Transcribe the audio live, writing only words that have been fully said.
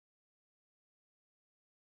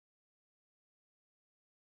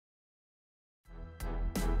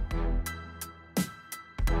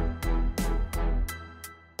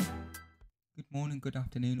morning, good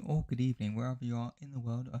afternoon, or good evening, wherever you are in the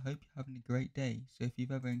world. I hope you're having a great day. So if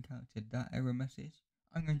you've ever encountered that error message,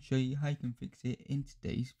 I'm going to show you how you can fix it in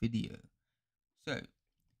today's video. So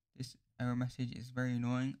this error message is very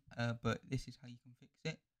annoying, but this is how you can fix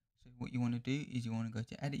it. So what you want to do is you want to go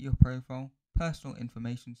to edit your profile, personal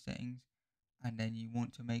information settings, and then you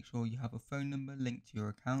want to make sure you have a phone number linked to your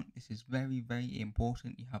account. This is very, very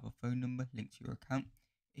important. You have a phone number linked to your account.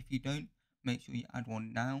 If you don't, make sure you add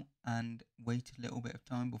one now and wait a little bit of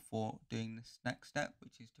time before doing this next step,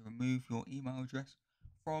 which is to remove your email address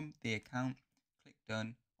from the account. Click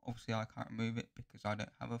done. Obviously I can't remove it because I don't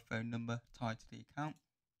have a phone number tied to the account,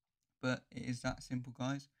 but it is that simple,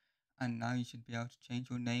 guys. And now you should be able to change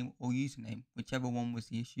your name or username, whichever one was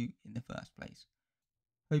the issue in the first place.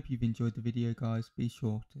 Hope you've enjoyed the video, guys. Be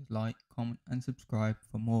sure to like, comment and subscribe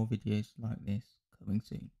for more videos like this coming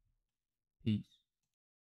soon. Peace.